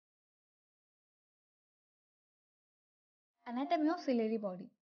Anatomy of ciliary body.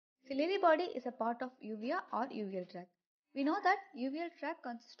 Ciliary body is a part of uvea or uveal tract. We know that uveal tract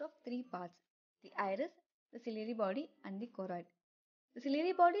consists of three parts: the iris, the ciliary body, and the choroid. The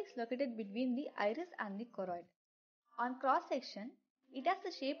ciliary body is located between the iris and the choroid. On cross section, it has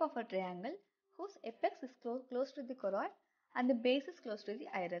the shape of a triangle whose apex is close to the choroid and the base is close to the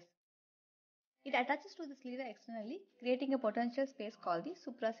iris. It attaches to the sclera externally, creating a potential space called the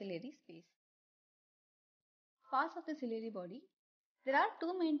supraciliary space. Parts of the ciliary body. There are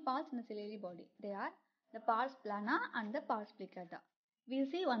two main parts in the ciliary body. They are the pars plana and the pars plicata. We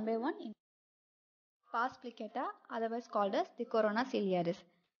will see one by one. Pars plicata, otherwise called as the corona ciliaris.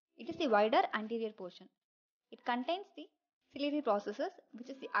 It is the wider anterior portion. It contains the ciliary processes, which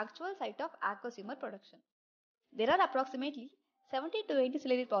is the actual site of aqueous humor production. There are approximately 70 to 80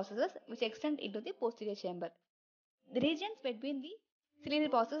 ciliary processes which extend into the posterior chamber. The regions between the ciliary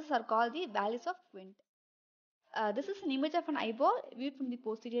processes are called the valleys of Quint. This is an image of an eyeball viewed from the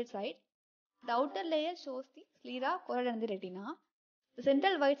posterior side. The outer layer shows the sclera, choroid and the retina. The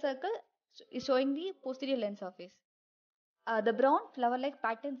central white circle is showing the posterior lens surface. The brown flower-like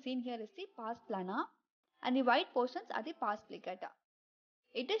pattern seen here is the pars plana and the white portions are the pars plicata.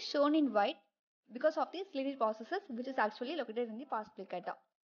 It is shown in white because of the ciliary processes which is actually located in the pars plicata.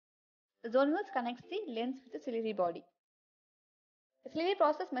 The zonules connects the lens with the ciliary body. The ciliary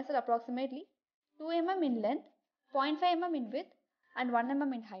process measures approximately 2 mm in length, 0.5 mm in width and 1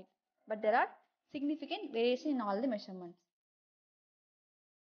 mm in height, but there are significant variation in all the measurements.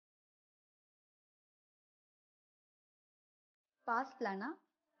 Pars plana,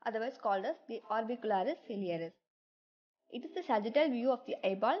 otherwise called as the orbicularis ciliaris. It is the sagittal view of the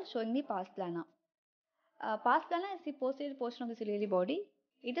eyeball showing the pars plana. Pars plana is the posterior portion of the ciliary body.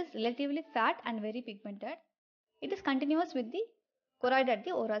 It is relatively fat and very pigmented. It is continuous with the choroid at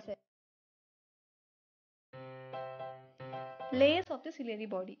the ora side. Layers of the ciliary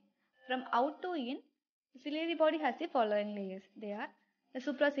body. From out to in, the ciliary body has the following layers. They are the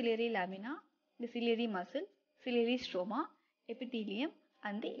supraciliary lamina, the ciliary muscle, ciliary stroma, epithelium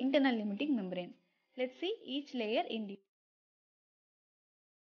and the internal limiting membrane. Let's see each layer in detail.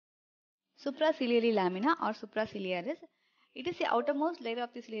 Supraciliary lamina or supraciliaris. It is the outermost layer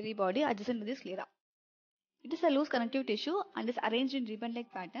of the ciliary body adjacent to the sclera. It is a loose connective tissue and is arranged in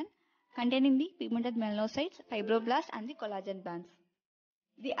ribbon-like pattern containing the pigmented melanocytes, fibroblasts and the collagen bands.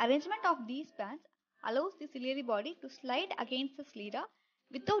 The arrangement of these bands allows the ciliary body to slide against the sclera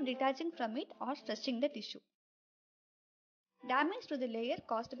without detaching from it or stretching the tissue. Damage to the layer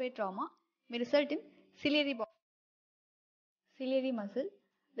caused by trauma may result in ciliary muscle.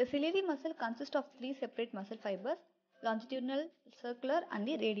 The ciliary muscle consists of three separate muscle fibers: longitudinal, circular and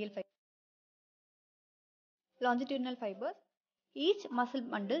the radial fibers. Longitudinal fibers. Each muscle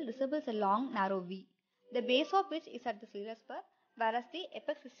bundle resembles a long narrow V, the base of which is at the scleral spur, whereas the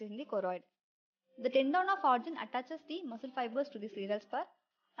apex is in the choroid. The tendon of origin attaches the muscle fibers to the scleral spur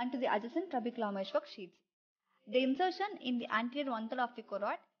and to the adjacent trabecular sheaths. The insertion in the anterior one-third of the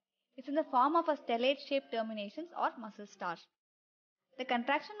choroid is in the form of a stellate-shaped terminations or muscle stars. The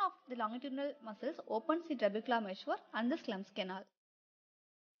contraction of the longitudinal muscles opens the trabecular meshwork and the Schlemm's canal.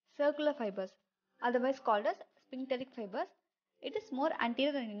 Circular fibers, otherwise called as sphincteric fibers. It is more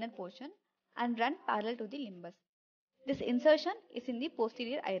anterior and inner portion and run parallel to the limbus. This insertion is in the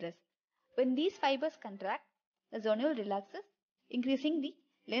posterior iris. When these fibers contract, the zonule relaxes, increasing the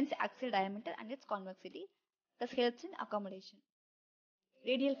lens axial diameter and its convexity, thus helps in accommodation.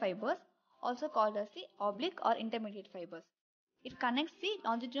 Radial fibers, also called as the oblique or intermediate fibers. It connects the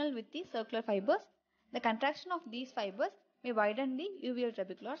longitudinal with the circular fibers. The contraction of these fibers may widen the uveal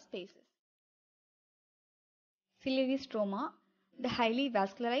trabecular spaces. Ciliary stroma, the highly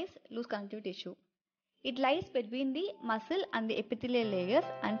vascularized loose connective tissue. It lies between the muscle and the epithelial layers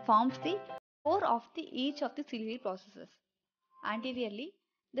and forms the core of each of the ciliary processes. Anteriorly,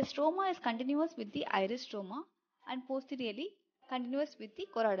 the stroma is continuous with the iris stroma and posteriorly continuous with the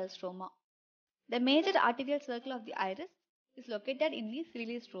choroidal stroma. The major arterial circle of the iris is located in the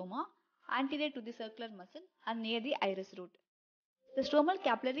ciliary stroma, anterior to the circular muscle and near the iris root. The stromal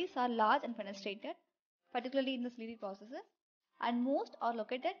capillaries are large and fenestrated, particularly in the ciliary processes, and most are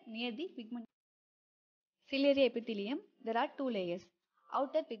located near the pigment. Ciliary epithelium, there are two layers,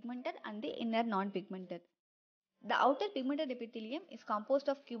 outer pigmented and the inner non-pigmented. The outer pigmented epithelium is composed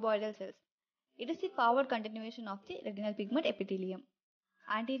of cuboidal cells. It is the forward continuation of the retinal pigment epithelium.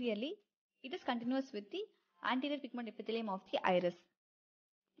 Anteriorly, it is continuous with the anterior pigment epithelium of the iris.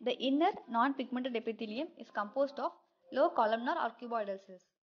 The inner non-pigmented epithelium is composed of low columnar or cuboidal cells.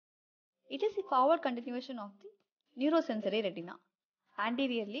 It is the forward continuation of the neurosensory retina.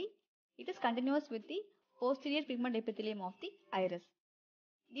 Anteriorly, it is continuous with the posterior pigment epithelium of the iris.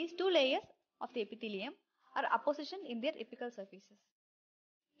 These two layers of the epithelium are appositioned in their apical surfaces.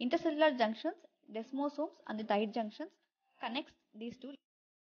 Intercellular junctions, desmosomes and the tight junctions connects these two.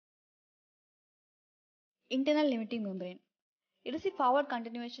 Internal limiting membrane. It is the forward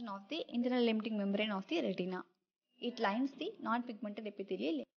continuation of the internal limiting membrane of the retina. It lines the non-pigmented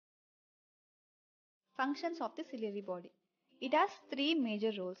epithelial layer. Functions of the ciliary body. It has three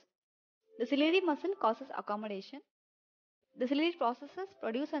major roles. The ciliary muscle causes accommodation. The ciliary processes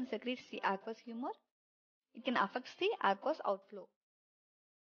produce and secretes the aqueous humor. It can affect the aqueous outflow.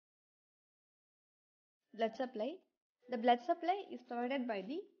 Blood supply. The blood supply is provided by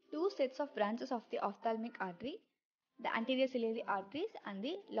the two sets of branches of the ophthalmic artery, the anterior ciliary arteries and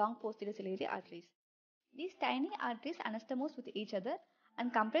the long posterior ciliary arteries. These tiny arteries anastomose with each other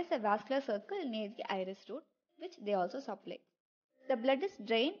and compress a vascular circle near the iris root, which they also supply. The blood is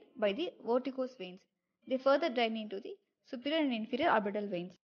drained by the verticose veins. They further drain into the superior and inferior orbital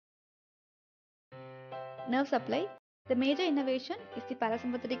veins. Nerve supply. The major innervation is the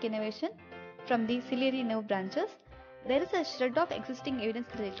parasympathetic innervation from the ciliary nerve branches. There is a shred of existing evidence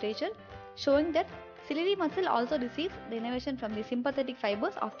in the literature showing that ciliary muscle also receives the innervation from the sympathetic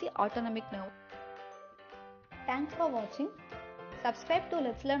fibers of the autonomic nerve. Thanks for watching. Subscribe to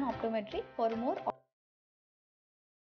Let's Learn Optometry for more